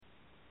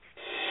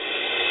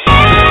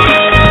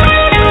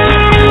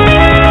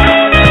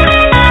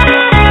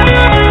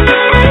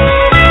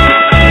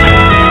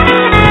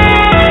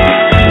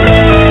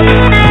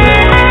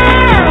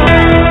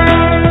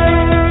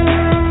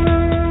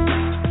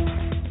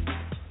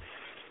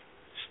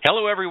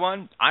Hello,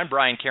 everyone. I'm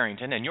Brian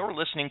Carrington, and you're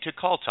listening to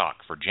Call Talk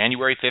for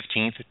January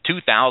 15th,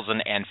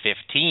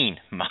 2015.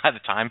 The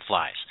time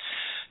flies.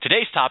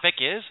 Today's topic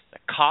is the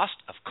cost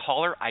of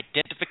caller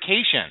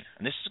identification,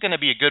 and this is going to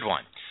be a good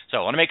one. So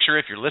I want to make sure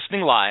if you're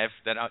listening live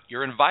that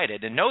you're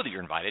invited and know that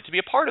you're invited to be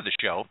a part of the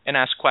show and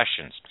ask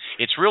questions.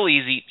 It's real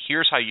easy.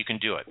 Here's how you can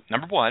do it.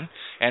 Number one,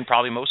 and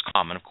probably most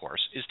common, of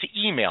course, is to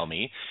email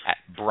me at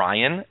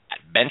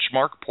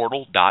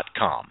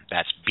brian@benchmarkportal.com.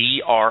 That's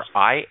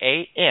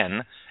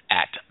BRIAN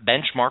at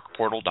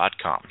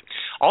benchmarkportal.com.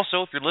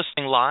 Also, if you're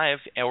listening live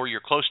or you're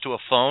close to a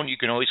phone, you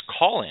can always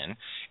call in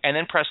and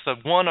then press the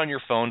 1 on your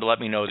phone to let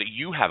me know that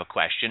you have a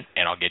question,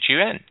 and I'll get you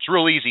in. It's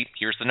real easy.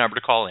 Here's the number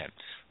to call in,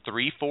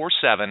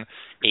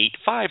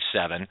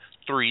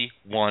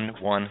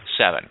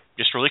 347-857-3117.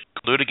 Just really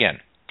do it again,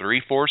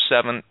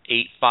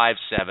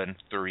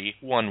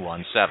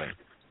 347-857-3117.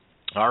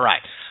 All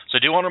right. So I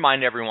do want to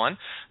remind everyone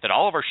that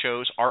all of our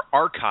shows are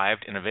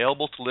archived and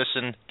available to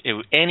listen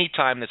to any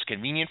time that's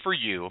convenient for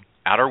you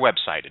at our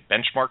website at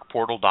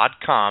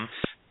benchmarkportal.com.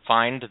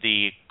 Find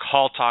the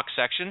Call Talk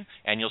section,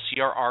 and you'll see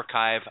our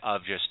archive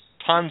of just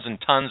tons and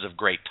tons of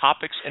great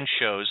topics and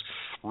shows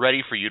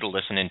ready for you to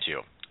listen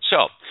into.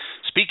 So,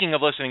 speaking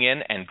of listening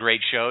in and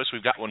great shows,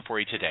 we've got one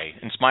for you today.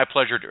 And it's my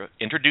pleasure to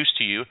introduce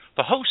to you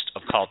the host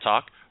of Call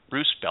Talk,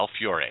 Bruce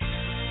Belfiore.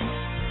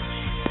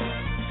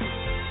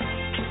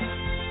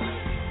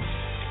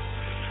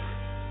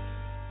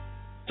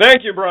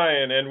 Thank you,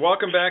 Brian, and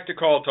welcome back to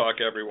Call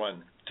Talk,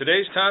 everyone.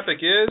 Today's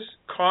topic is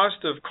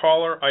cost of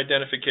caller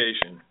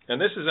identification.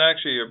 And this is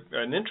actually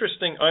an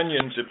interesting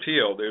onion to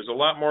peel. There's a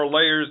lot more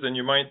layers than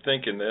you might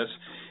think in this.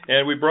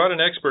 And we brought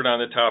an expert on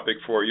the topic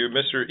for you,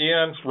 Mr.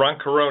 Ian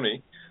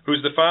Roncaroni,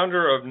 who's the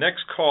founder of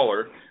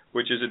NextCaller,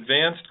 which is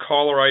Advanced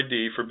Caller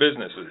ID for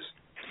Businesses.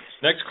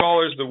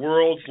 NextCaller is the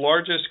world's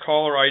largest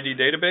caller ID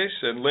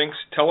database and links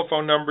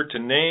telephone number to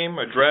name,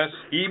 address,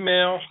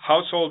 email,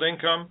 household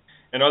income,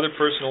 and other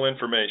personal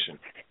information.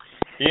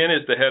 Ian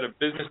is the head of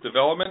business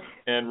development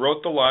and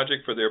wrote the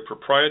logic for their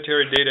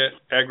proprietary data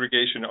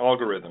aggregation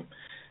algorithm.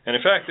 And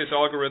in fact, this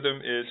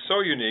algorithm is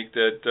so unique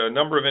that a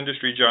number of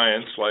industry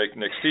giants like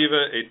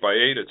Nextiva,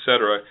 8x8,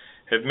 etc.,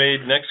 have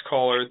made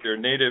NextCaller their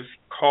native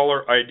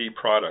caller ID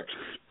product.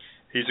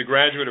 He's a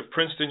graduate of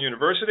Princeton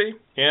University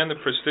and the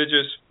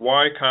prestigious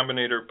Y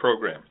Combinator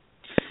program.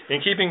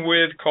 In keeping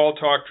with Call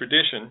Talk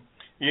tradition,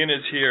 Ian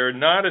is here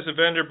not as a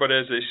vendor but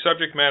as a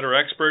subject matter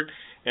expert,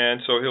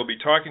 and so he'll be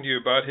talking to you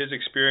about his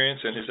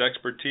experience and his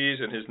expertise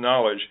and his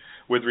knowledge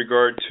with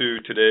regard to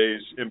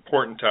today's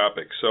important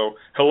topic. So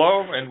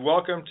hello and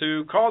welcome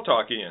to Call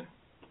Talk, Ian.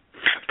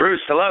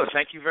 Bruce, hello.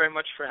 Thank you very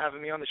much for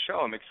having me on the show.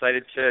 I'm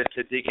excited to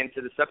dig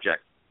into the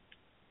subject.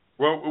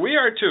 Well, we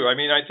are too. I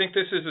mean, I think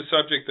this is a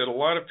subject that a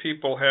lot of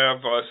people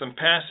have some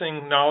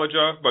passing knowledge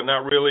of, but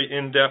not really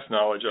in-depth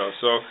knowledge of.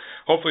 So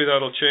hopefully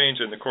that'll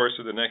change in the course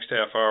of the next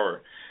half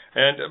hour.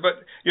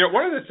 But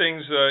one of the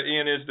things,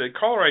 Ian, is that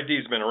caller ID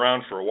has been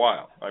around for a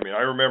while. I mean,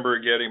 I remember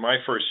getting my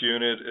first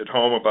unit at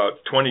home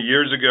about 20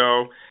 years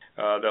ago.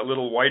 That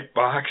little white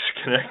box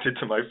connected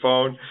to my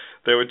phone.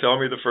 They would tell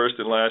me the first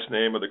and last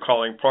name of the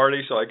calling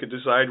party, so I could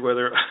decide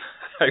whether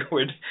I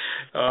would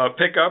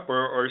pick up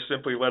or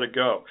simply let it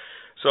go.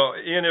 So,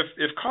 Ian,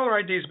 if caller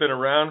ID has been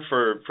around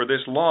for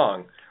this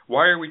long,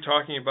 why are we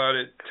talking about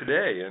it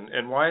today,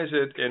 and why is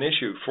it an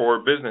issue for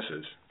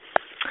businesses?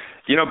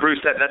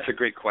 Bruce, that's a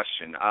great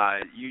question.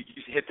 You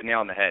hit the nail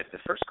on the head. The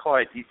first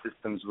caller ID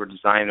systems were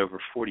designed over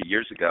 40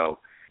 years ago,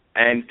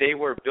 and they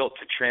were built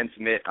to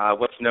transmit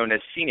what's known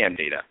as CNAM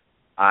data.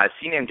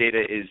 CNAM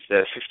data is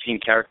the 15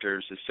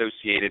 characters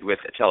associated with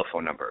a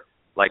telephone number,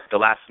 like the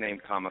last name,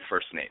 comma,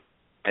 first name.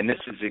 And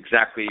this is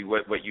exactly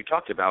what you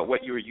talked about,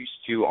 what you were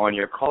used to on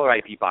your caller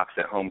ID box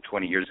at home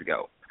 20 years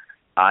ago.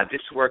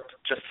 This worked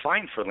just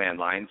fine for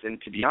landlines, and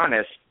to be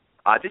honest,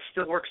 this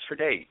still works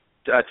today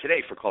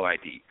for caller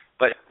ID,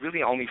 but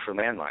really only for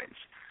landlines.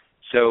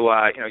 So,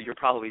 you're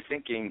probably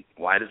thinking,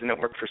 why doesn't it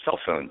work for cell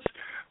phones?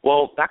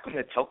 Well, back when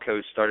the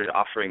telcos started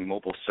offering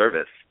mobile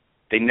service,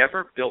 they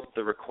never built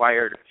the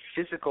required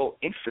physical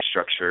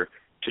infrastructure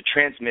to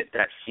transmit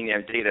that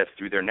CNAM data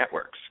through their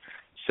networks.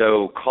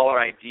 So caller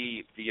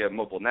ID via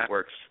mobile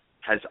networks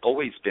has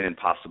always been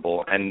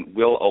impossible and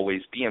will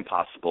always be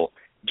impossible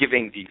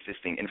given the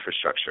existing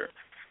infrastructure.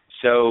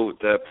 So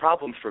the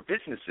problem for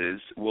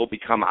businesses will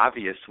become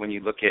obvious when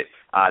you look at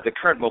the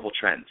current mobile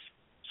trends.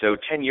 So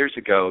 10 years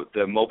ago,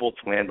 the mobile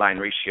to landline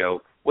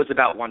ratio was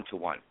about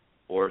 1-to-1,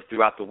 or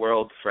throughout the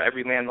world, for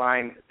every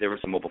landline, there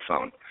was a mobile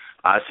phone.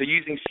 So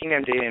using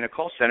CNAM data in a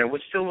call center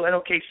was still an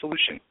okay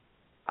solution.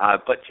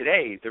 But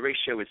today, the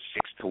ratio is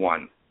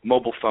 6-to-1,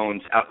 mobile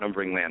phones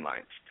outnumbering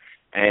landlines.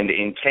 And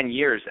in 10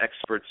 years,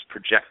 experts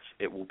project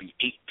it will be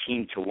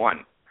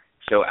 18-to-1.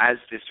 So as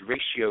this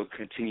ratio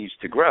continues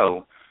to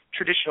grow,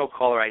 traditional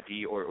caller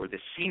ID or the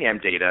CNAM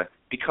data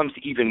becomes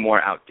even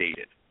more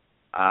outdated.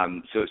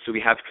 So we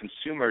have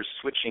consumers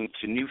switching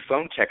to new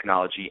phone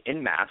technology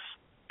en masse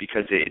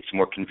because it's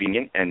more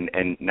convenient and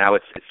now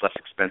it's less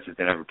expensive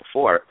than ever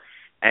before.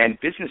 And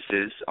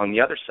businesses, on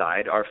the other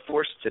side, are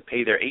forced to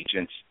pay their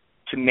agents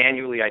to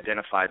manually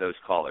identify those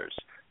callers.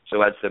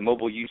 So as the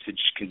mobile usage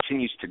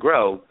continues to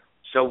grow,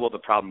 so will the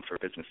problem for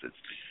businesses.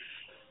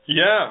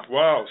 Yeah,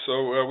 wow.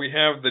 So we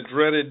have the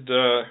dreaded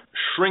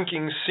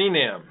shrinking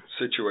CNAM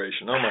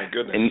situation. Oh, my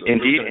goodness.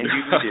 Indeed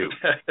we do.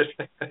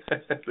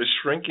 The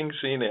shrinking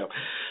CNAM.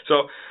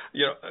 So,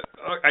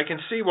 I can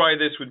see why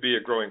this would be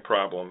a growing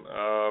problem.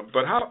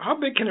 But how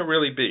big can it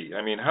really be?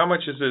 I mean, how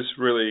much is this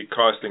really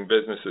costing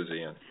businesses,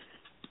 Ian?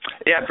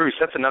 Yeah, Bruce,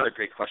 that's another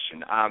great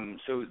question.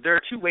 So there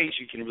are two ways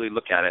you can really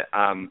look at it.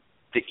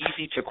 The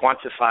easy to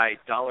quantify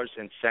dollars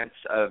and cents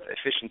of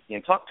efficiency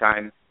and talk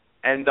time,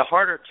 and the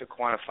harder to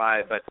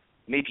quantify but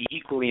maybe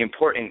equally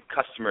important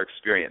customer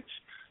experience.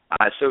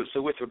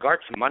 So with regard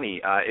to money,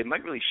 it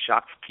might really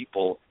shock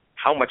people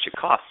how much it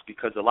costs,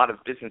 because a lot of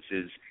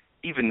businesses,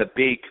 even the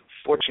big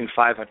Fortune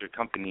 500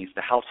 companies,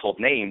 the household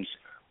names,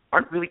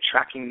 aren't really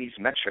tracking these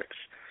metrics.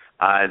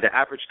 The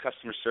average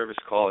customer service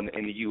call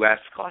in the U.S.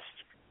 costs,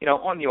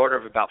 on the order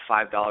of about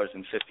 $5.50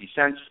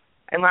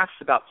 and lasts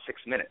about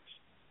 6 minutes.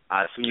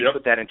 So when you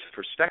put that into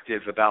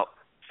perspective, about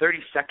 30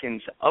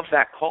 seconds of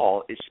that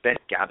call is spent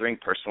gathering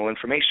personal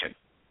information,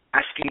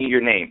 asking you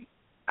your name,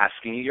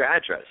 asking you your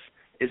address.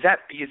 Is that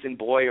B as in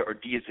boy or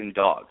D as in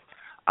dog?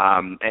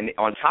 And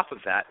on top of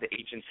that, the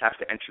agents have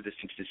to enter this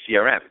into the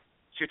CRM.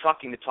 So you're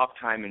talking the talk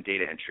time and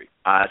data entry.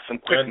 Some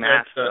quick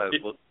math.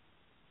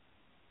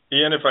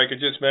 Ian, if I could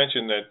just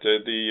mention that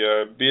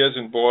the B as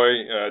in boy,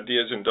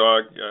 D as in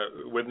dog,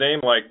 with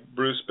name like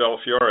Bruce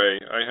Belfiore,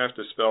 I have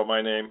to spell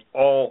my name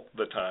all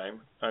the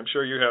time. I'm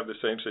sure you have the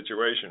same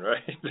situation,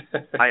 right?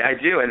 I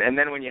do, and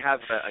then when you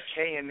have a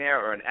K in there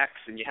or an X,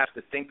 and you have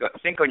to think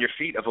on your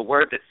feet of a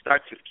word that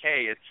starts with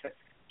K,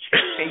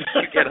 things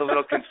get a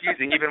little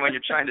confusing, even when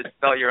you're trying to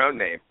spell your own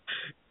name.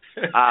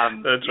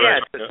 That's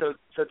right.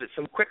 So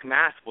some quick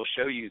math will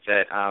show you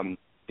that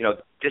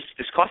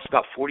this costs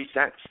about 40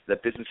 cents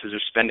that businesses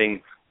are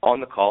spending on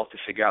the call to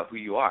figure out who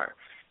you are.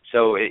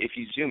 So if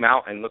you zoom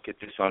out and look at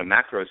this on a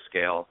macro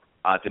scale,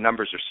 the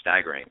numbers are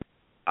staggering.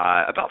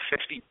 About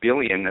 50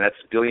 billion, and that's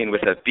billion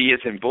with a B as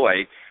in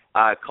boy,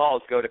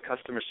 calls go to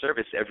customer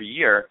service every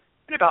year,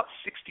 and about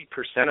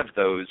 60% of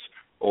those,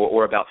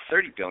 or about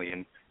 30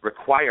 billion,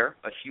 require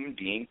a human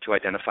being to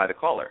identify the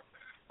caller.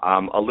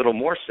 A little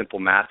more simple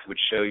math would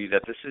show you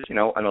that this is,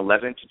 an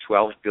 11 to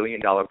 12 billion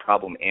dollar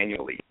problem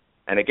annually.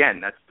 And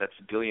again, that's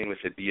billion with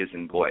a B as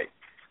in boy.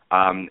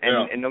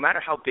 And no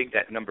matter how big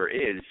that number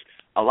is,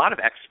 a lot of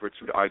experts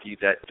would argue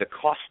that the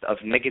cost of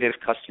negative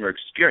customer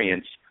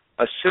experience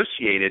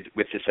associated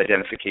with this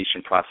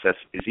identification process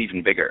is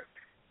even bigger.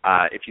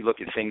 If you look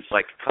at things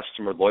like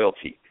customer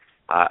loyalty,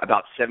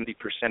 about 70%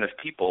 of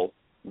people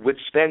would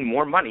spend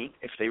more money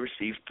if they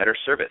received better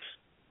service.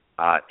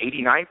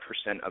 89%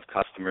 of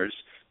customers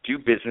do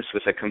business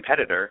with a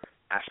competitor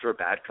after a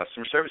bad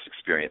customer service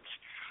experience.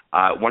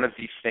 One of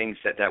these things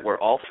that we're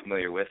all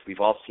familiar with,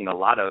 we've all seen a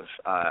lot of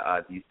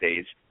these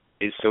days,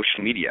 is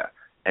social media.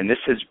 And this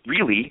has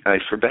really,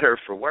 for better or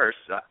for worse,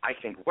 I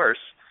think worse,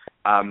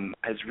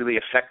 has really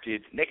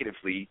affected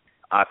negatively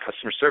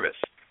customer service.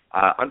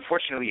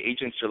 Unfortunately,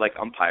 agents are like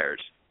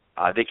umpires.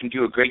 They can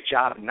do a great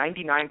job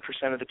 99%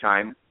 of the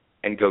time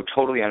and go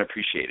totally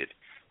unappreciated.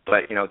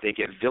 But, they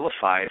get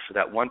vilified for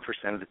that 1%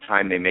 of the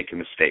time they make a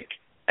mistake.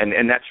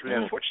 And that's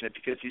really unfortunate,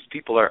 because these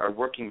people are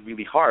working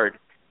really hard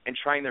and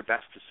trying their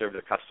best to serve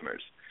their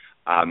customers.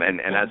 And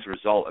as a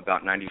result,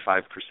 about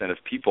 95% of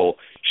people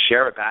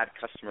share a bad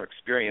customer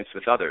experience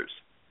with others.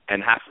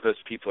 And half of those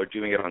people are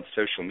doing it on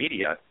social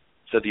media,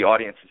 so the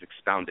audience is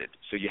expounded.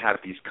 So you have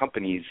these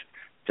companies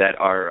that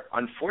are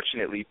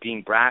unfortunately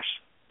being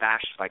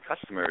bashed by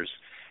customers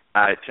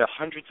to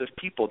hundreds of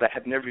people that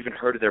have never even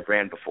heard of their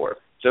brand before.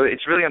 So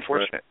it's really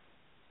unfortunate.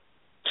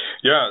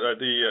 Yeah,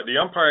 the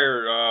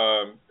umpire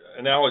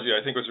analogy,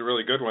 I think, was a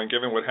really good one,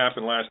 given what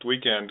happened last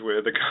weekend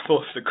with a couple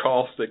of the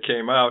calls that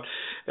came out,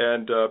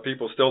 and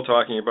people still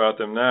talking about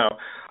them now.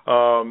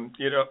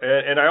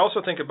 And I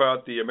also think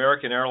about the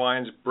American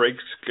Airlines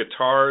breaks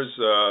guitars,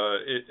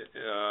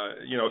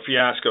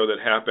 fiasco that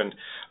happened.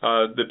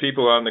 The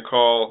people on the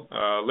call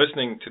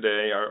listening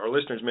today, our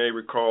listeners may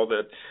recall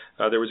that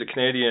there was a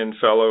Canadian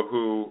fellow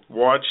who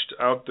watched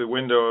out the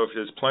window of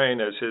his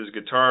plane as his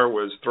guitar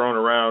was thrown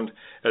around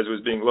as it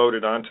was being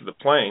loaded onto the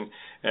plane.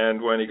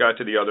 And when he got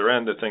to the other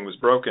end, the thing was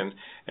broken.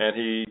 And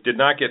he did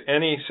not get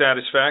any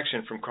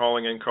satisfaction from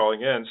calling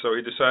in. So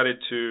he decided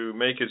to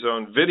make his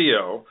own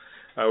video,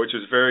 which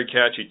was a very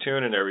catchy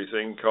tune and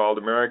everything, called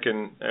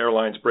American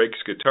Airlines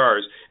Breaks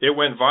Guitars. It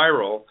went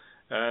viral,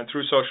 and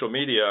through social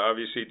media,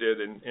 obviously did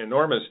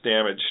enormous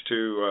damage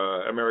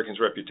to Americans'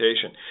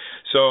 reputation.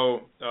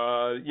 So,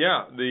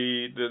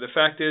 the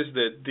fact is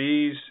that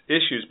these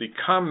issues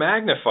become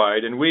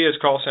magnified, and we as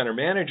call center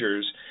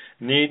managers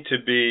need to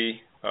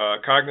be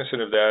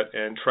cognizant of that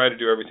and try to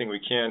do everything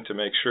we can to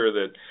make sure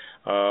that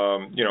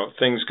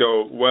things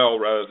go well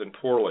rather than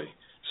poorly.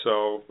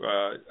 So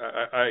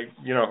I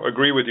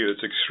agree with you.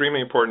 It's an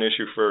extremely important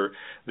issue for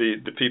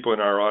the people in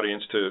our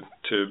audience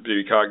to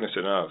be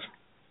cognizant of.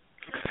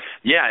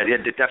 Yeah,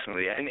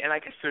 definitely. And I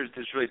guess there's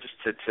really,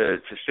 just to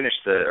finish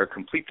or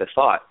complete the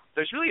thought,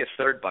 there's really a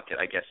third bucket,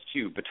 I guess,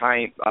 too,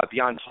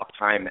 beyond talk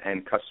time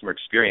and customer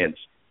experience,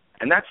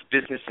 and that's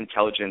business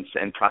intelligence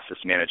and process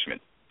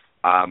management.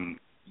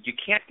 You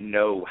can't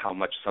know how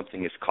much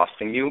something is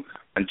costing you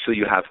until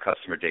you have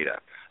customer data.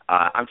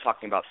 I'm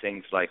talking about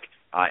things like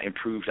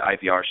improved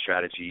IVR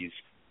strategies,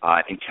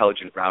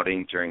 intelligent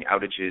routing during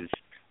outages,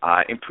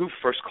 improved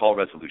first call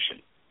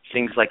resolution,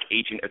 things like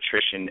agent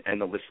attrition,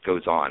 and the list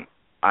goes on.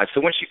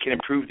 So once you can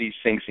improve these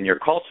things in your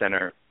call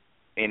center,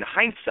 in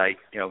hindsight,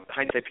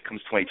 hindsight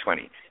becomes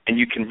 20/20, and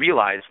you can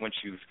realize once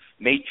you've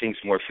made things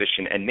more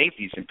efficient and made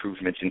these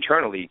improvements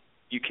internally,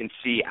 you can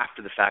see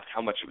after the fact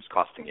how much it was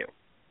costing you.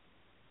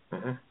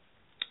 Mm-hmm.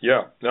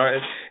 Yeah. No,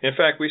 in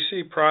fact, we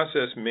see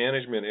process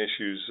management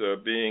issues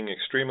being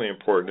extremely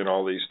important in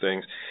all these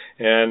things,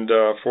 and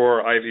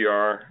for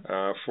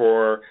IVR,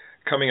 for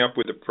coming up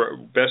with the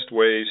best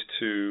ways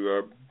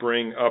to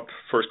bring up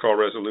first call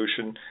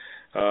resolution.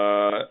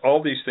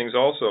 All these things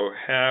also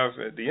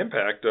have the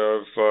impact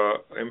of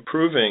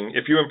improving.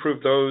 If you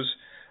improve those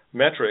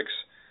metrics,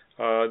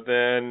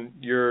 then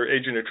your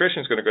agent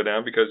attrition is going to go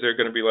down because they're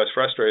going to be less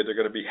frustrated. They're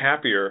going to be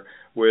happier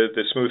with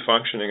the smooth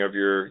functioning of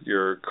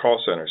your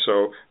call center.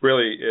 So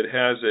really, it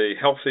has a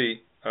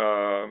healthy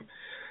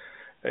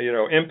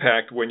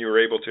impact when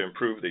you're able to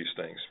improve these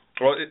things.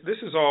 Well, this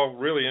is all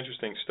really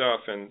interesting stuff,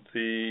 and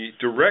the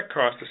direct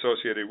cost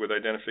associated with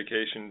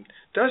identification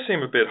does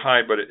seem a bit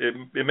high, but it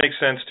makes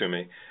sense to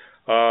me.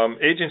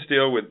 Agents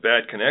deal with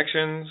bad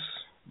connections,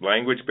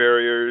 language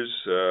barriers.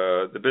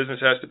 The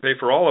business has to pay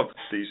for all of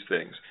these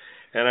things.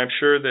 And I'm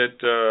sure that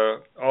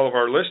all of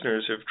our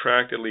listeners have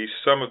tracked at least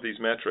some of these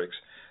metrics,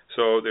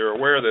 so they're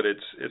aware that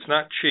it's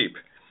not cheap,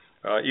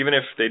 even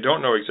if they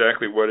don't know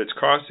exactly what it's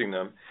costing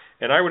them.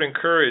 And I would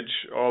encourage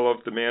all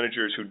of the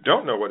managers who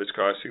don't know what it's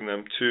costing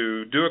them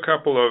to do a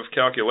couple of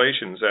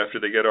calculations after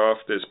they get off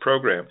this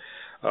program,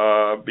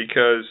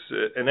 because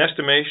an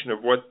estimation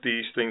of what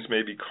these things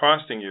may be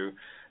costing you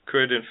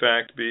could, in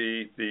fact,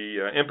 be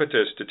the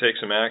impetus to take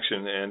some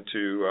action and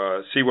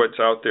to see what's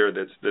out there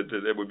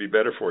that would be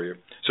better for you.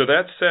 So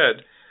that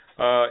said,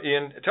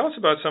 Ian, tell us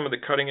about some of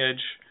the cutting-edge,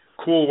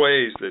 cool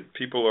ways that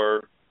people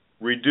are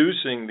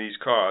reducing these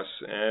costs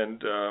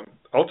and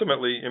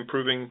ultimately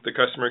improving the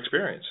customer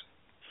experience.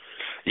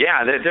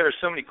 Yeah, there are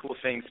so many cool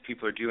things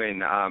people are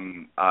doing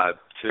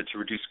to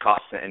reduce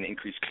costs and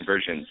increase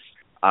conversions.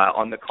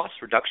 On the cost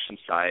reduction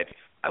side,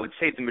 I would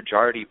say the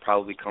majority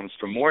probably comes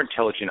from more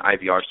intelligent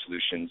IVR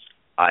solutions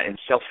and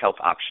self-help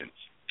options.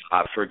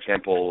 For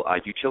example,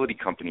 utility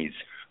companies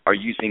are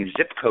using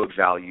zip code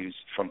values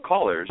from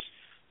callers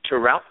to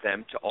route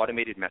them to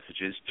automated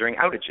messages during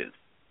outages.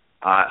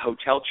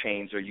 Hotel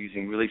chains are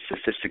using really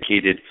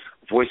sophisticated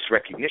voice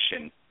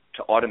recognition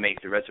to automate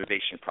the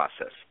reservation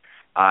process.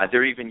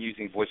 They're even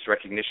using voice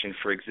recognition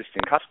for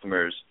existing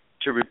customers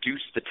to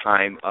reduce the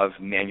time of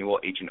manual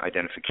agent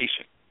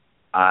identification.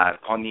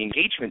 On the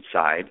engagement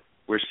side,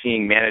 we're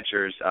seeing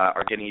managers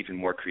are getting even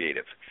more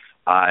creative.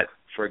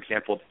 For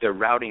example, they're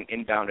routing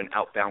inbound and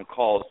outbound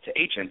calls to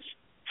agents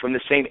from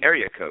the same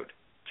area code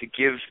to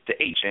give the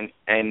agent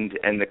and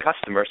the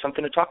customer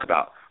something to talk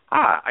about.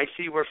 I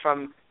see we're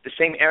from the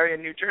same area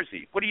in New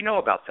Jersey. What do you know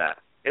about that?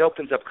 It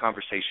opens up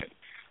conversation.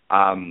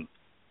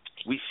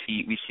 We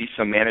see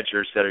some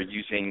managers that are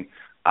using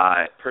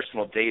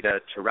personal data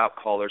to route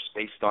callers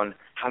based on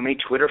how many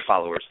Twitter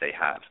followers they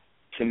have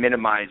to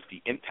minimize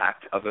the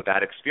impact of a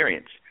bad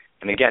experience.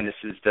 And again, this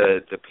is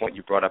the point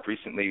you brought up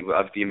recently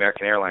of the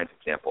American Airlines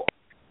example.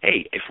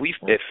 Hey, if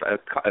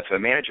a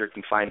manager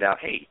can find out,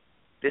 hey,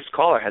 this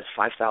caller has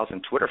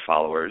 5,000 Twitter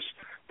followers,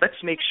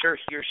 let's make sure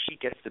he or she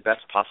gets the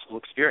best possible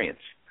experience.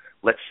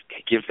 Let's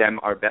give them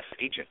our best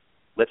agent.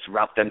 Let's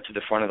route them to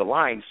the front of the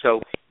line.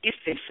 So if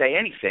they say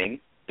anything,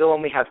 they'll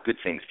only have good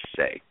things to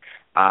say.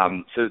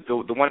 So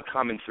the one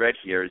common thread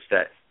here is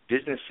that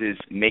businesses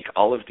make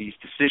all of these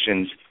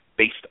decisions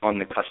based on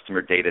the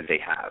customer data they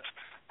have.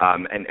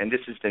 And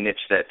this is the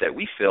niche that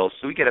we fill,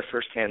 so we get a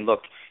firsthand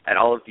look at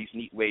all of these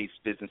neat ways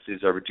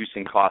businesses are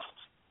reducing costs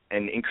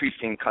and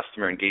increasing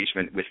customer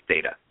engagement with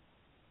data.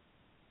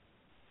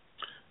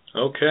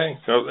 Okay.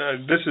 So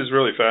this is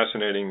really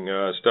fascinating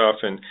stuff.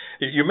 And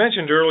you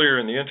mentioned earlier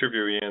in the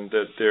interview, Ian,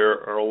 that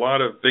there are a lot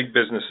of big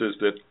businesses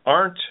that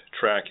aren't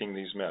tracking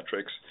these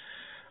metrics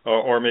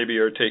or maybe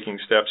are taking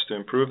steps to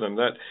improve them.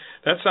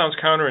 That sounds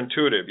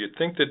counterintuitive. You'd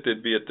think that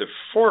they'd be at the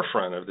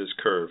forefront of this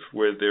curve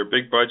with their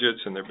big budgets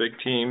and their big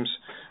teams.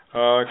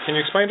 Can you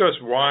explain to us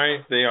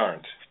why they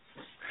aren't?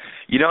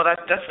 You know,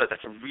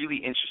 that's a really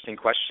interesting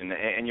question,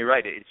 and you're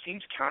right. It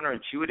seems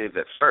counterintuitive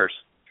at first,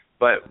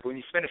 but when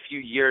you spend a few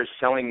years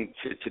selling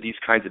to these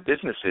kinds of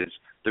businesses,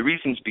 the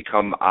reasons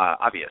become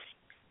obvious.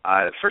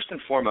 First and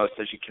foremost,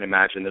 as you can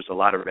imagine, there's a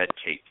lot of red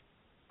tape.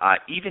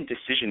 Even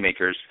decision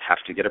makers have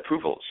to get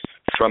approvals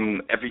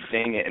from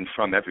everything and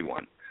from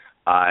everyone.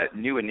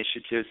 New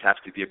initiatives have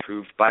to be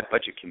approved by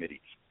budget committees,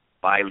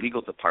 by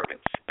legal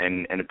departments,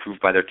 and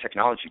approved by their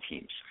technology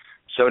teams.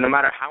 So no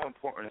matter how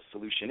important a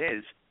solution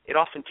is, it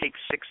often takes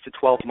 6 to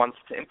 12 months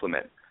to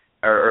implement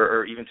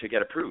or even to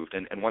get approved.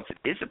 And once it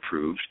is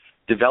approved,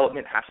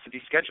 development has to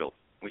be scheduled.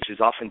 which is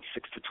often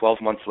 6 to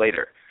 12 months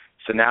later.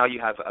 So now you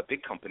have a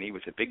big company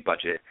with a big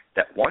budget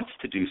that wants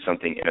to do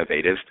something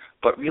innovative,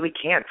 but really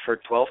can't for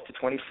 12 to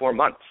 24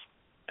 months.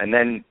 And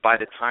then by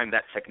the time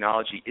that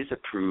technology is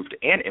approved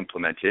and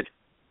implemented,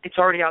 it's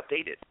already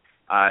outdated.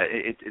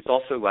 It's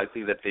also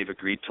likely that they've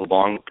agreed to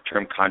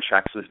long-term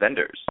contracts with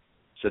vendors.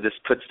 So this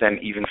puts them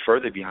even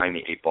further behind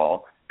the eight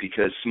ball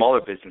because smaller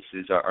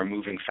businesses are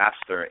moving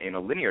faster in a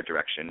linear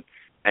direction,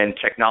 and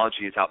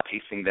technology is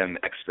outpacing them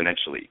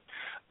exponentially.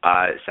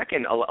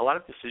 Second, a lot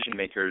of decision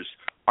makers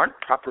aren't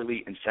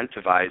properly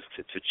incentivized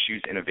to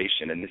choose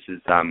innovation, and this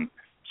is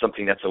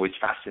something that's always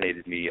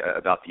fascinated me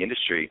about the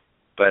industry.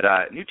 But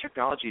new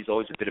technology is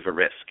always a bit of a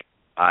risk.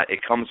 It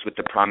comes with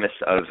the promise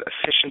of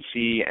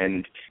efficiency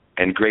and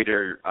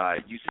greater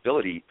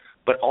usability,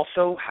 but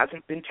also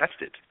hasn't been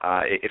tested.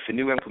 If a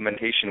new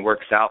implementation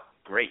works out,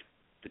 great.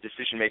 The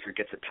decision maker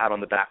gets a pat on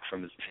the back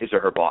from his or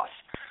her boss.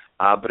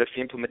 But if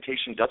the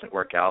implementation doesn't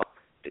work out,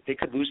 they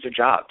could lose their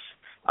jobs.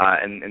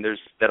 And there's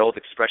that old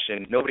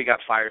expression, nobody got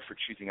fired for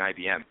choosing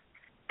IBM.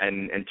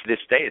 And to this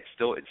day, it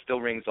still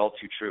rings all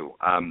too true.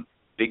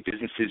 Big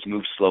businesses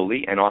move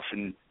slowly and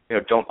often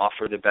don't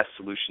offer the best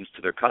solutions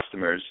to their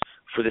customers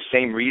for the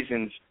same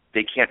reasons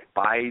they can't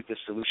buy the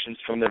solutions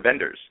from their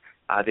vendors.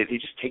 They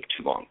just take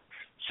too long.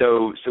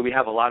 So we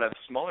have a lot of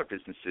smaller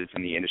businesses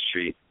in the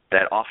industry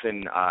that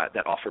often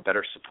that offer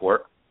better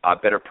support,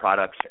 better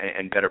products,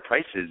 and better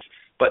prices,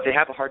 but they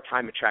have a hard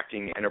time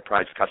attracting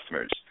enterprise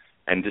customers.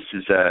 And this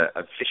is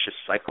a vicious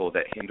cycle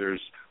that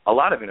hinders a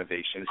lot of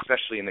innovation,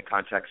 especially in the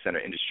contact center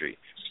industry.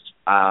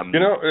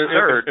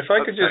 If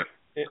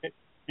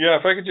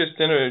I could just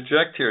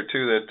interject here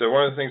too, that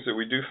one of the things that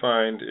we do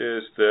find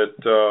is that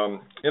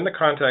in the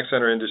contact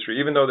center industry,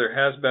 even though there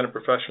has been a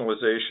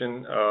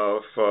professionalization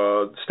of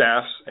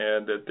staffs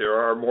and that there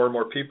are more and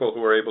more people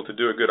who are able to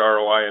do a good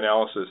ROI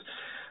analysis,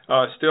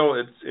 still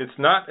it's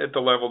not at the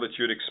level that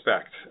you'd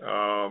expect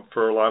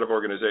for a lot of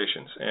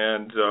organizations.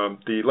 And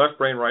the left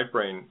brain, right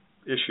brain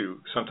issue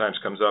sometimes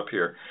comes up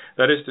here.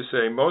 That is to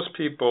say, most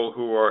people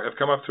who have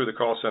come up through the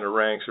call center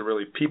ranks are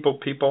really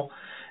people.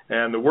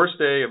 And the worst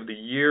day of the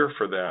year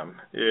for them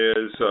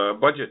is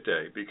budget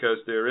day, because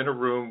they're in a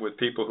room with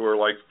people who are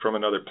like from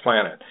another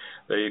planet.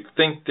 They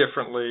think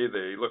differently,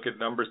 they look at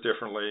numbers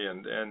differently,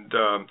 and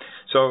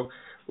so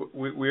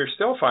we're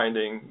still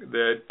finding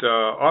that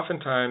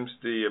oftentimes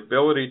the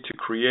ability to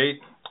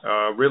create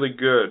really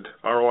good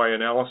ROI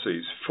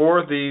analyses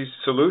for these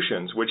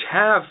solutions, which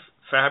have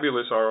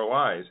fabulous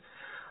ROIs,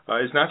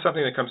 is not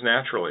something that comes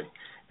naturally.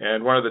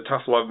 And one of the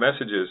tough love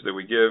messages that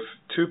we give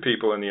to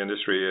people in the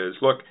industry is,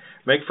 look,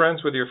 make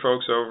friends with your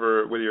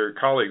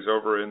colleagues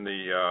over in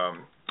the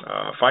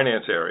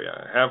finance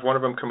area. Have one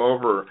of them come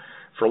over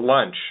for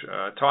lunch.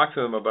 Talk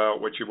to them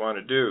about what you want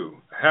to do.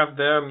 Have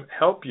them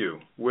help you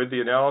with the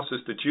analysis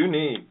that you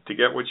need to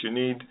get what you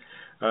need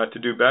to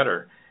do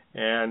better.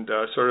 And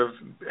sort of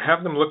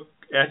have them look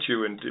at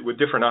you with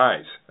different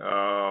eyes,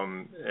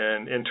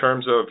 and in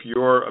terms of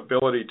your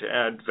ability to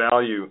add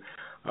value,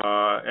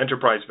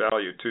 enterprise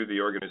value to the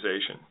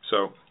organization.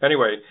 So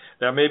anyway,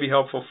 that may be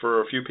helpful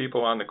for a few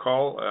people on the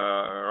call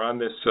or on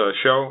this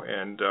show,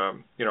 and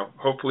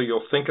hopefully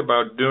you'll think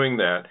about doing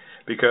that,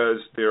 because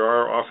there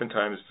are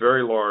oftentimes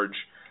very large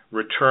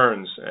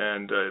returns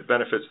and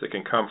benefits that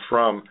can come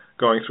from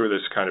going through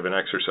this kind of an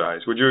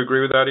exercise. Would you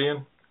agree with that,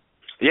 Ian?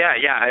 Yeah,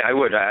 I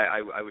would.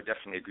 I would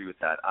definitely agree with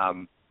that.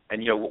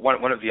 And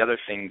one of the other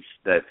things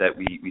that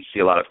we see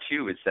a lot of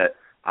too is that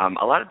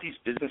a lot of these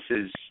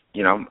businesses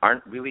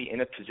aren't really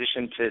in a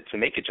position to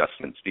make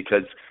adjustments,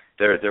 because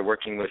they're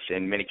working with,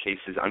 in many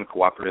cases,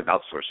 uncooperative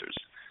outsourcers.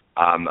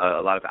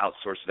 A lot of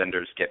outsourced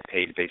vendors get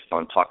paid based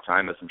on talk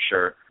time, as I'm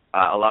sure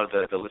a lot of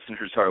the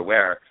listeners are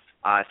aware.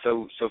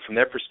 So from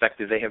their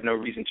perspective, they have no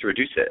reason to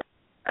reduce it.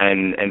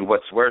 And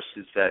what's worse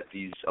is that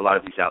a lot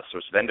of these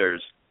outsourced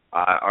vendors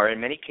are in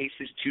many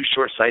cases too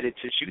short-sighted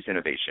to choose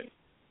innovation.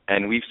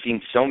 And we've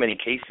seen so many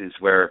cases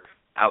where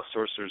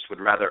outsourcers would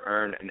rather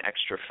earn an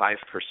extra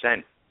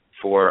 5%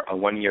 for a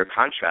one-year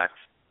contract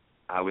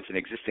with an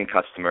existing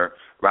customer,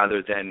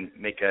 rather than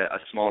make a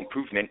small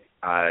improvement,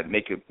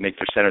 make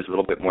their centers a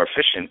little bit more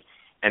efficient,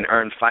 and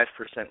earn 5%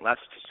 less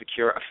to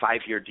secure a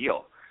 5-year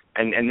deal.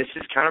 And this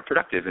is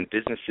counterproductive, and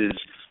businesses,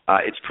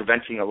 it's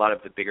preventing a lot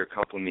of the bigger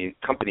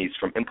companies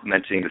from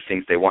implementing the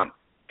things they want,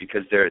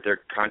 because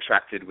they're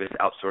contracted with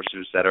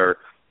outsourcers that are,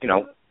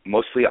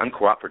 mostly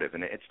uncooperative,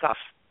 and it's tough.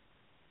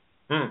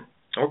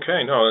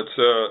 Okay, no, it's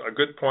a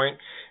good point.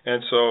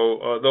 And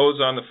so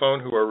those on the phone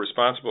who are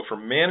responsible for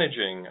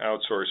managing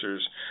outsourcers,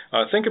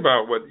 think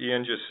about what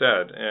Ian just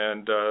said,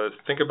 and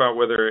think about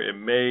whether it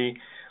may,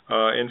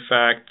 in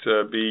fact,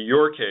 be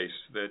your case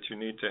that you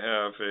need to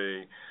have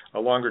a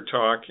longer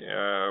talk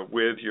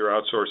with your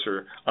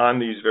outsourcer on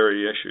these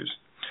very issues.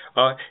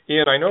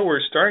 Ian, I know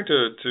we're starting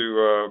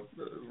to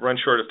run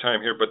short of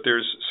time here, but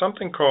there's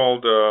something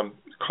called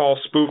call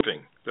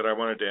spoofing that I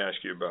wanted to ask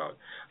you about.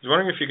 I was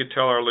wondering if you could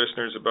tell our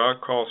listeners about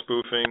call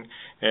spoofing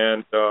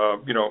and,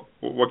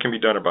 what can be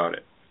done about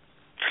it.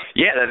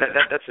 Yeah,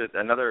 that's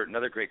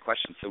another great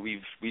question. So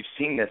we've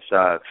seen this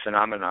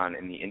phenomenon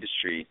in the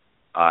industry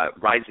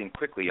rising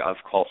quickly of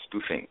call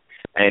spoofing,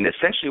 and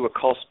essentially what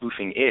call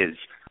spoofing is,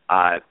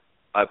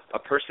 a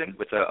person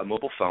with a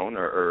mobile phone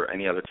or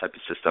any other type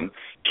of system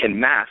can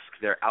mask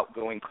their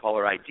outgoing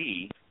caller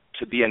ID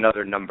to be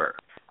another number,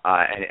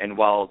 and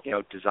while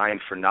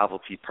designed for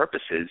novelty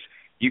purposes,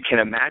 you can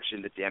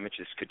imagine the damage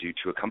this could do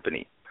to a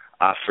company.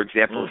 For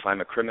example, if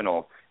I'm a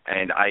criminal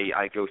and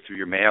I go through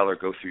your mail or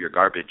go through your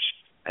garbage,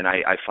 and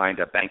I find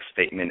a bank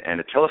statement and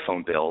a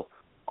telephone bill,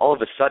 all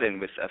of a sudden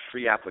with a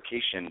free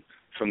application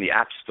from the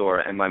App Store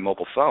and my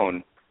mobile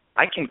phone,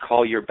 I can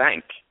call your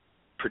bank,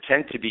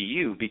 pretend to be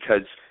you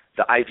because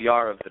the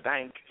IVR of the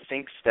bank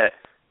thinks that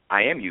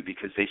I am you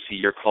because they see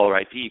your caller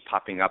ID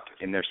popping up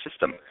in their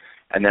system.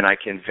 And then I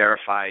can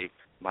verify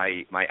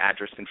my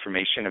address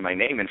information and my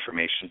name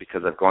information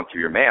because I've gone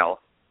through your mail,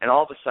 and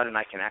all of a sudden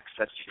I can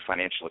access your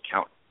financial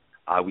account.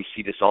 We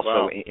see this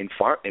also in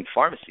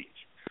pharmacies.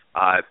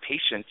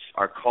 Patients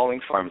are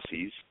calling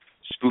pharmacies,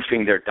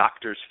 spoofing their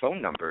doctor's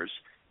phone numbers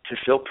to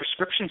fill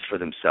prescriptions for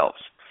themselves.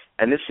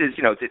 And this is,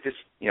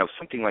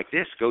 something like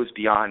this goes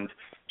beyond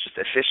just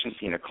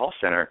efficiency in a call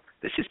center.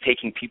 This is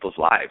taking people's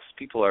lives.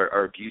 People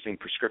are abusing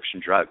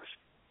prescription drugs.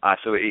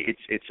 So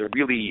it's a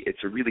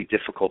really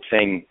difficult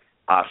thing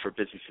for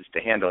businesses to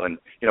handle. And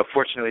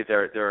fortunately,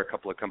 there are a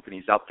couple of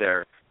companies out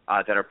there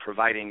that are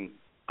providing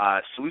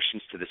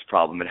solutions to this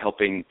problem and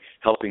helping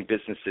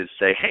businesses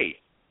say, hey,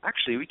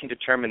 actually, we can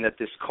determine that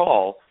this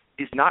call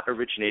is not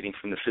originating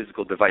from the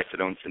physical device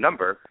that owns the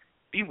number.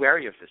 Be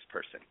wary of this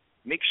person.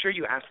 Make sure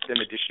you ask them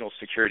additional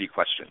security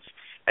questions.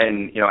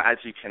 And, as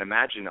you can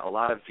imagine, a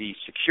lot of the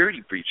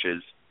security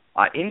breaches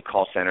in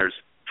call centers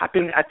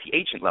happen at the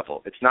agent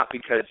level. It's not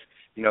because,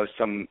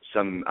 some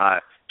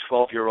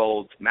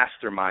 12-year-old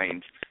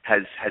mastermind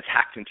has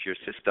hacked into your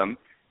system.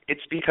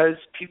 It's because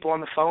people on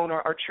the phone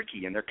are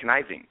tricky and they're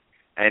conniving.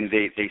 And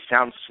they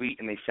sound sweet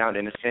and they sound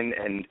innocent,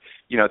 and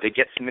they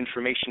get some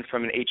information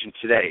from an agent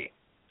today.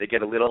 They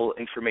get a little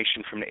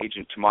information from an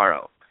agent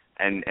tomorrow,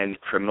 and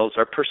criminals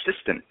are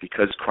persistent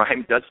because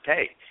crime does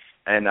pay.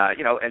 And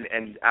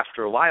and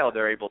after a while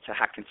they're able to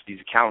hack into these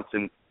accounts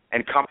and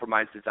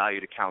compromise the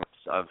valued accounts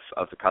of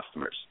the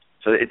customers.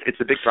 So it's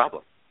a big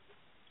problem.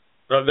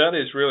 Well, that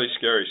is really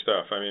scary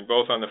stuff. I mean,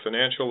 both on the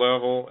financial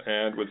level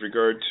and with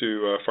regard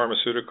to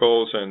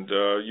pharmaceuticals. And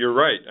you're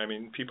right. I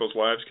mean, people's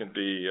lives can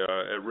be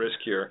at risk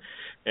here.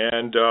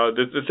 And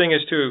the thing is,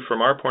 too,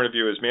 from our point of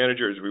view as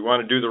managers, we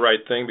want to do the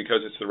right thing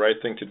because it's the right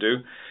thing to do.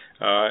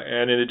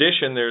 And in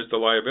addition, there's the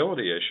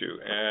liability issue.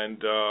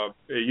 And,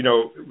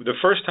 the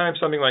first time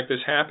something like this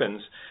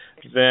happens,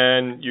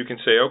 then you can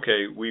say,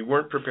 okay, we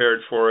weren't prepared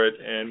for it,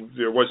 and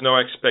there was no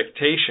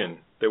expectation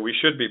that we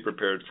should be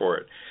prepared for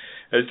it.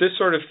 As this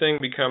sort of thing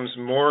becomes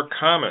more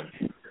common,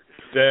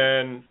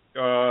 then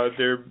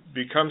there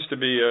becomes to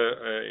be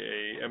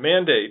a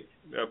mandate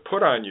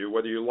put on you,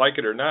 whether you like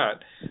it or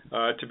not,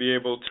 to be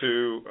able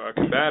to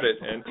combat it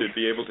and to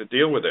be able to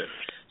deal with it.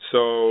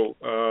 So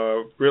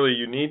really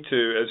you need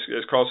to,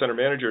 as call center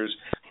managers,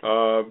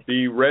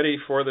 be ready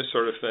for this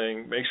sort of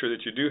thing. Make sure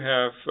that you do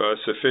have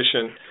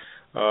sufficient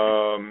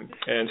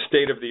and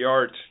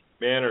state-of-the-art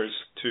manners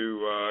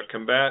to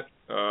combat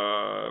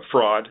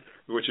fraud,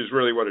 which is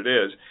really what it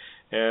is,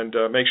 and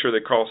make sure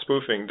that call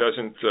spoofing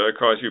doesn't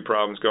cause you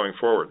problems going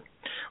forward.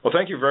 Well,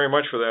 thank you very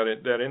much for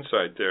that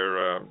insight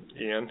there,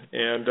 Ian.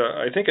 And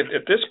I think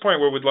at this point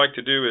what we'd like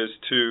to do is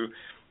to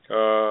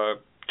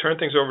turn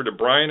things over to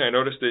Brian. I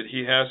noticed that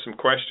he has some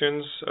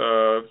questions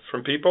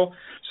from people.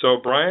 So,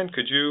 Brian,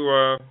 could you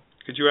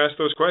ask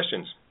those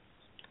questions?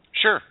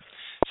 Sure.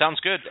 Sounds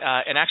good.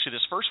 And actually,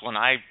 this first one,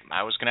 I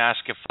was going to ask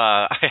if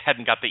I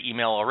hadn't got the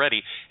email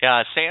already.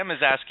 Sam is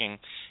asking,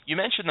 you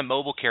mentioned the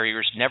mobile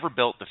carriers never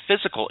built the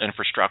physical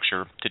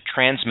infrastructure to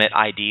transmit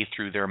ID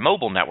through their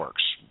mobile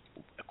networks.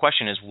 The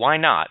question is, why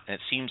not? And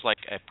it seems like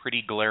a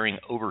pretty glaring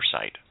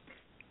oversight.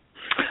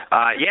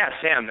 Yeah,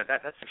 Sam,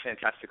 that's a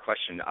fantastic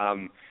question.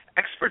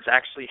 Experts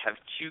actually have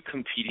two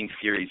competing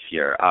theories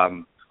here.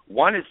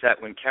 One is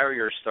that when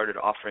carriers started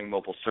offering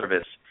mobile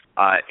service,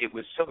 it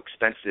was so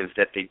expensive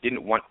that they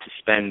didn't want to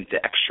spend the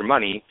extra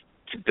money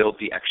to build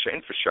the extra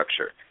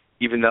infrastructure,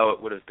 even though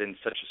it would have been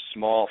such a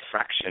small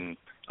fraction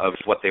of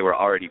what they were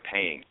already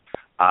paying.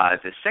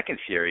 The second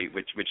theory,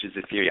 which is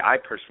a theory I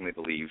personally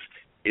believe,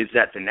 is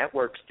that the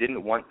networks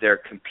didn't want their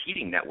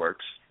competing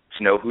networks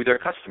to know who their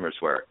customers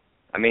were.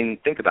 I mean,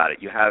 think about it.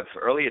 You have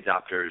early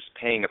adopters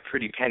paying a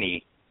pretty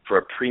penny for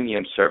a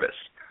premium service.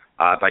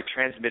 By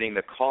transmitting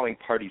the calling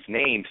party's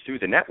name through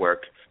the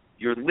network,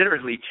 you're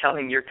literally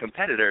telling your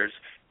competitors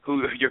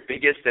who your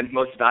biggest and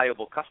most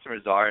valuable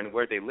customers are and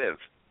where they live.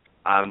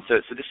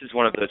 So this is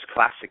one of those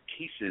classic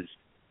cases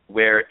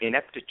where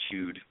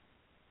ineptitude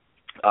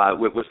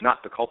was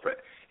not the culprit.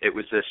 It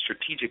was a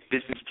strategic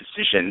business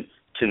decision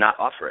to not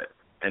offer it.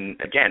 And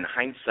again,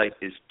 hindsight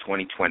is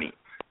 20/20.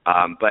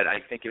 But I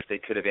think if they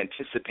could have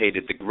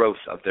anticipated the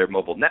growth of their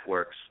mobile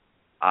networks,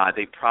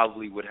 they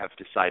probably would have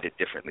decided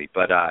differently.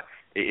 But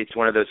it's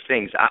one of those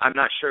things. I'm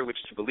not sure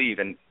which to believe,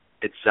 and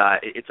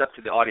it's up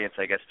to the audience,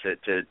 I guess,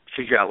 to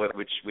figure out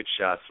which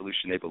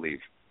solution they believe.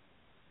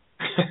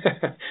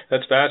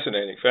 That's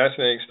fascinating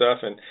stuff.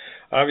 And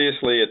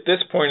obviously, at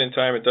this point in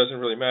time, it doesn't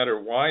really matter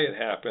why it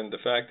happened. The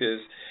fact is,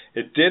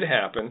 it did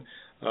happen,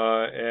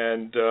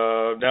 and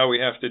now we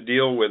have to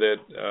deal with it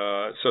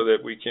so that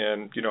we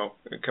can,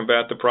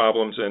 combat the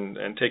problems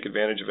and take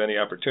advantage of any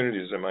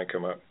opportunities that might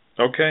come up.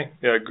 Okay,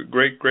 yeah,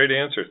 great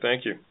answer.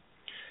 Thank you.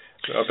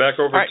 Back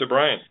over to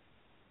Brian.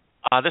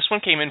 This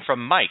one came in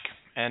from Mike,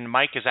 and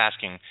Mike is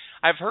asking,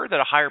 I've heard that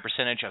a higher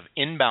percentage of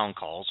inbound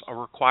calls are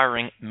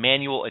requiring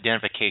manual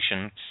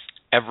identification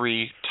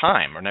every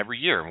time and every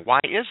year. Why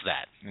is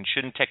that? And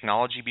shouldn't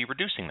technology be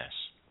reducing this?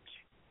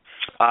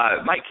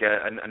 Mike,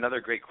 another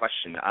great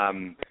question.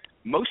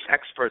 Most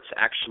experts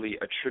actually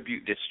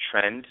attribute this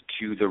trend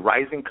to the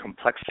rising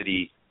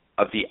complexity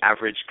of the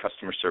average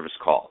customer service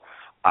call.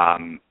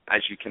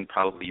 As you can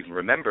probably even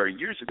remember,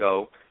 years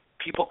ago,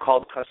 people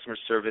called customer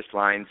service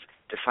lines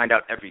to find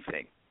out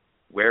everything.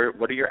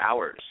 What are your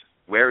hours?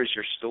 Where is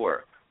your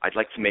store? I'd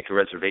like to make a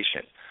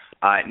reservation.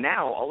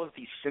 Now, all of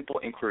these simple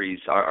inquiries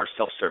are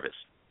self-service.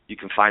 You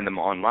can find them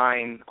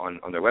online, on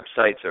their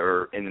websites,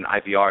 or in an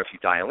IVR if you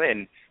dial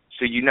in,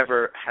 so you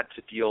never had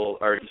to deal,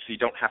 or so you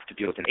don't have to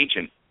deal with an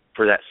agent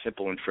for that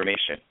simple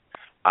information.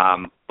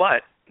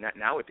 But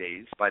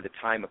nowadays, by the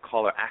time a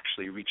caller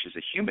actually reaches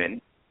a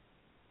human,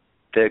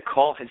 the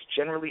call has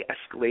generally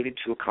escalated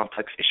to a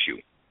complex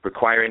issue,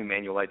 requiring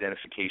manual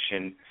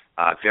identification,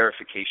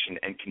 verification,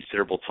 and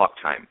considerable talk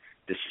time.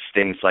 This is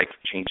things like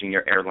changing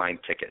your airline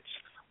tickets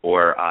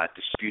or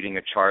disputing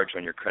a charge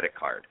on your credit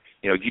card.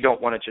 You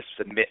don't want to just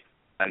submit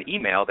an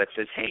email that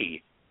says,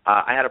 hey,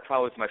 I had a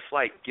problem with my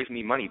flight, give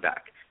me money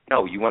back.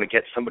 No, you want to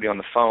get somebody on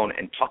the phone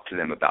and talk to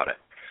them about it.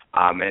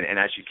 And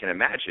as you can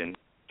imagine,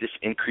 this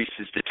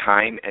increases the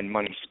time and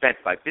money spent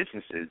by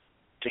businesses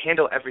to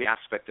handle every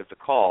aspect of the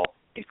call,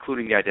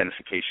 including the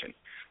identification.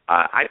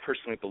 I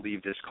personally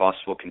believe this cost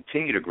will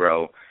continue to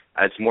grow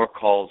as more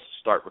calls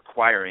start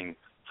requiring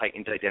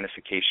heightened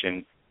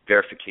identification,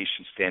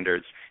 verification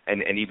standards,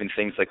 and even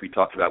things like we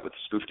talked about with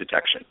spoof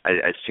detection.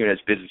 As soon as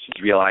businesses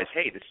realize,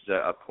 hey, this is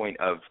a point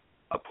of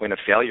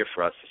failure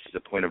for us, this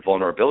is a point of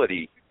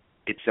vulnerability,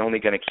 it's only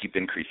going to keep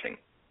increasing.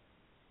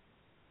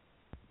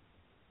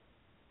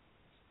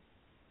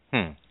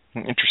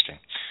 Interesting.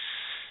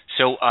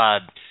 So I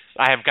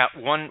have got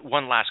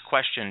one last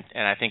question,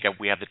 and I think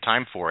we have the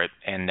time for it.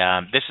 And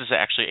this is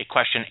actually a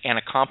question and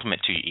a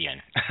compliment to you,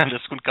 Ian.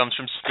 This one comes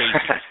from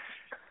Stacy.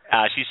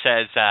 She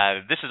says,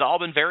 this has all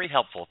been very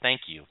helpful.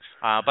 Thank you.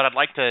 But I'd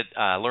like to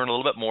learn a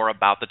little bit more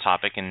about the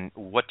topic, and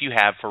what do you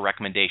have for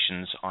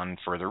recommendations on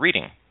further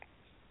reading?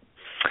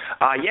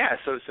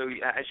 So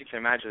as you can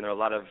imagine, there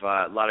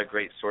are a lot of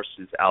great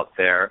sources out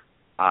there.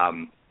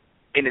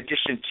 In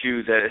addition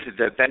to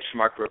the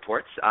benchmark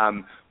reports,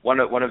 one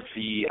of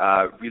the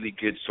really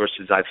good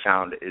sources I've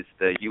found is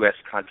the U.S.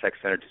 Contact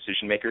Center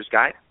Decision Makers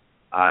Guide.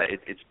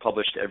 It's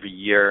published every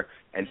year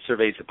and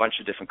surveys a bunch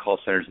of different call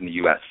centers in the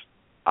U.S.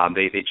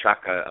 They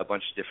track a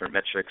bunch of different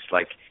metrics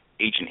like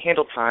agent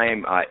handle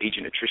time,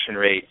 agent attrition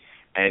rate,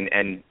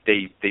 and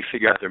they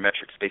figure out their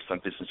metrics based on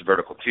business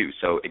vertical too.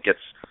 So it gets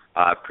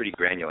pretty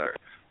granular.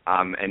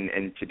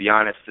 And to be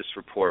honest, this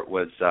report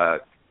was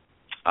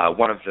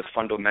one of the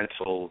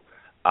fundamental.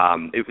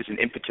 It was an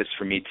impetus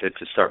for me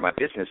to start my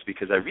business,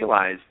 because I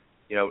realized,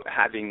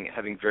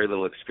 having very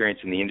little experience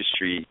in the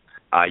industry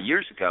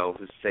years ago,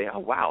 was to say, oh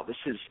wow, this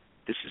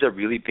is a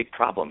really big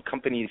problem.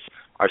 Companies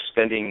are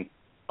spending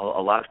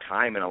a lot of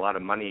time and a lot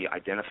of money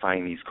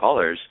identifying these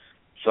callers.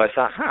 So I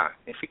thought,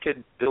 if we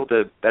could build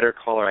a better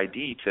caller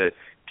ID to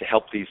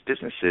help these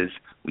businesses,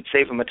 we'd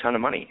save them a ton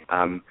of money.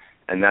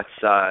 And that's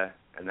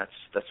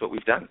what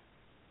we've done.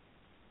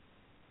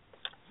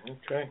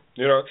 Okay.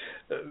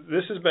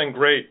 This has been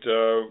great.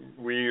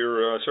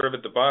 We're sort of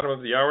at the bottom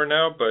of the hour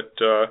now, but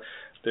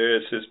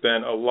this has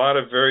been a lot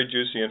of very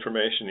juicy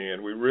information,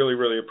 Ian. We really,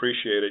 really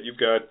appreciate it. You've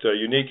got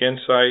unique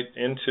insight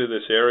into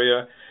this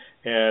area,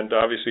 and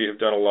obviously have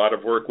done a lot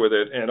of work with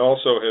it, and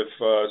also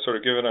have sort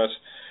of given us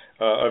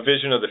a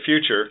vision of the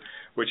future,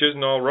 which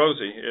isn't all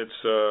rosy.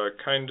 It's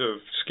kind of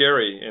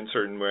scary in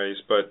certain ways,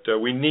 but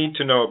we need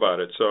to know about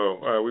it. So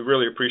we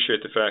really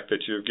appreciate the fact that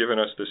you've given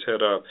us this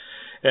head up.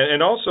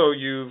 And also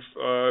you've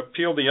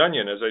peeled the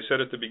onion. As I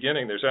said at the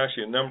beginning, there's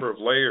actually a number of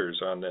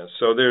layers on this.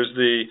 So there's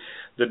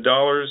the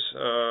dollars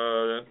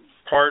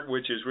part,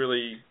 which is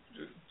really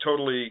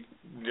totally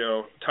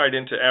tied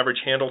into average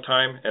handle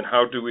time, and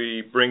how do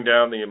we bring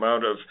down the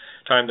amount of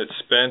time that's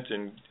spent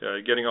in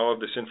getting all of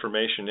this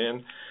information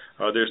in.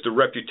 There's the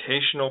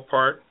reputational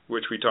part,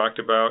 which we talked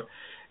about,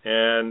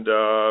 and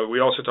we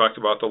also talked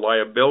about the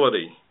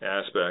liability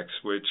aspects,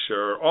 which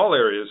are all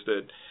areas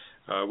that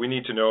we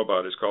need to know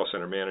about as call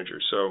center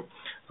managers. So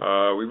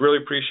we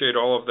really appreciate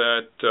all of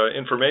that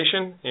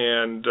information,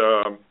 and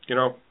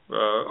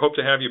hope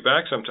to have you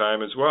back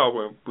sometime as well,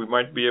 when we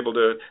might be able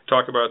to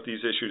talk about these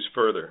issues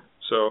further.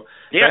 So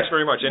thanks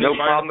very much. Any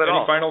problem at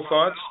all. Any final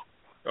thoughts?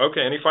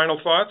 Okay, any final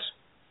thoughts?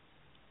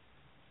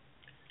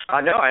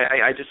 No,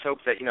 I just hope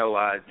that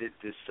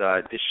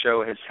this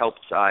show has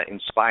helped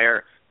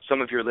inspire some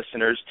of your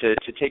listeners to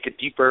take a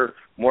deeper,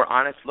 more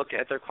honest look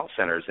at their call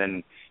centers.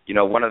 And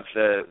one of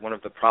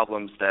the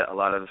problems that a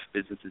lot of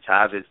businesses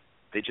have is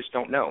they just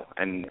don't know.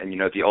 And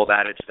the old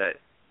adage that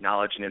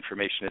knowledge and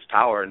information is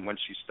power. And once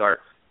you start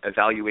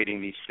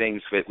evaluating these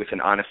things with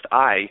an honest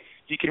eye,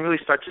 you can really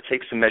start to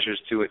take some measures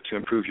to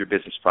improve your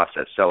business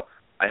process. So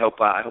I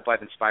hope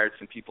I've inspired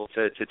some people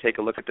to take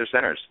a look at their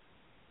centers.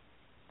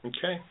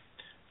 Okay.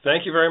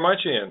 Thank you very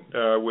much,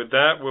 Ian. With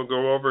that, we'll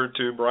go over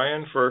to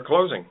Brian for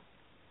closing.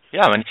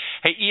 Yeah, and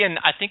hey, Ian,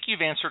 I think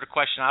you've answered a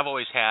question I've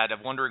always had of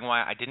wondering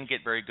why I didn't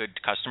get very good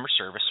customer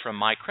service from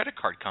my credit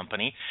card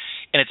company,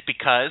 and it's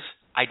because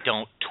I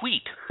don't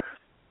tweet.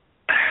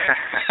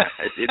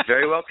 It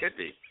very well could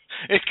be.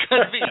 It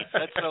could be.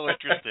 That's so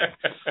interesting.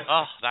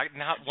 Oh,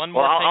 not one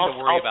more thing to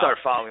worry about. I'll start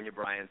following you,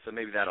 Brian, so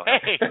maybe that'll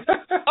help. Hey,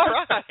 all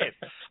right.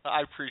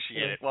 I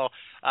appreciate it. Well,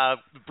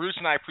 Bruce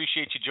and I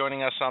appreciate you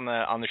joining us on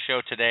the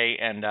show today,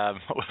 and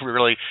it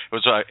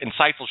was an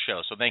insightful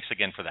show, so thanks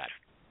again for that.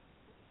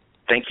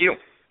 Thank you.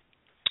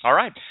 All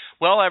right.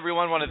 Well,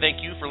 everyone, I want to thank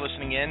you for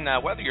listening in.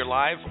 Whether you're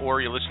live or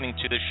you're listening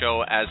to the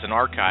show as an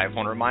archive, I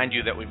want to remind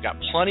you that we've got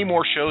plenty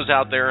more shows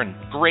out there and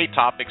great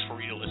topics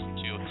for you to listen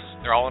to.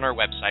 They're all on our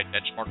website,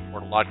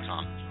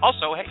 benchmarkportal.com.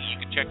 Also, hey, you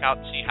can check out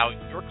and see how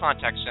your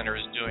contact center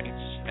is doing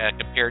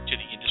compared to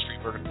the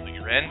industry vertical that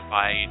you're in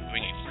by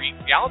doing a free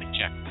reality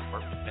check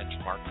with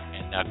Benchmark.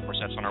 And, of course,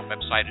 that's on our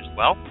website as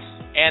well.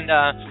 And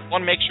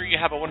want to make sure you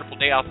have a wonderful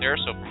day out there.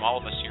 So from all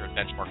of us here at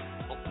Benchmark,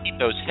 keep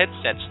those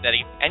headsets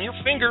steady and your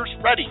fingers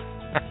ready.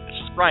 This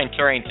is Brian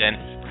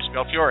Carrington, Bruce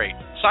Belfiore,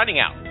 signing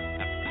out.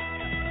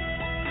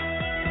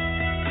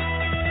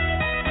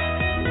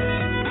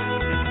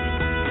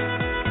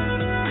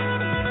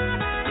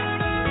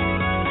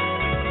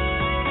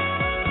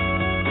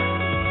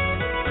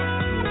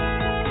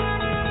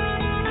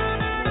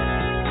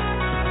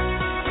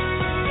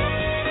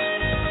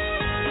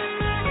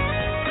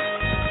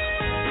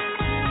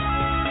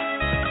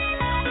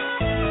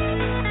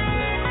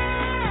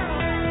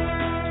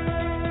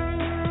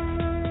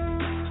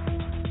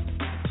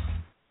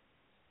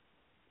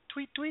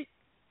 Tweet.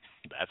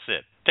 That's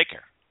it. Take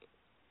care.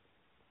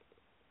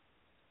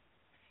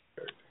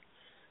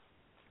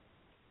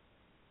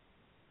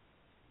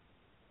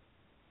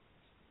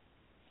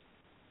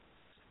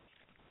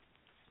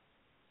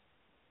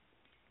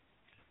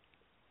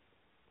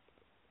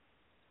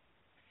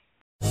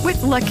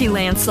 With Lucky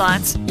Land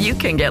Slots, you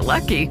can get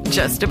lucky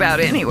just about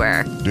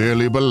anywhere.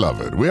 Dearly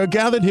beloved, we are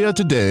gathered here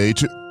today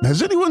to...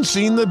 Has anyone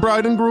seen the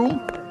bride and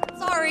groom?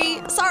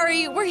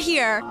 Sorry, we're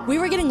here. We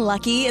were getting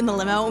lucky in the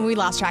limo and we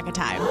lost track of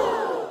time.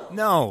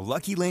 No,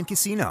 Lucky Land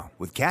Casino,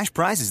 with cash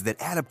prizes that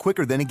add up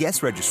quicker than a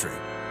guest registry.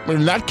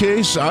 In that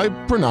case, I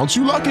pronounce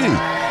you lucky.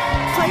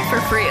 Play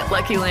for free at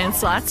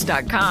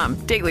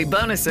LuckyLandSlots.com. Daily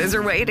bonuses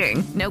are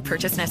waiting. No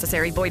purchase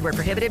necessary. Void where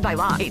prohibited by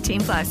law.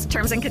 18+.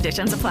 Terms and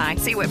conditions apply.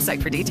 See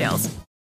website for details.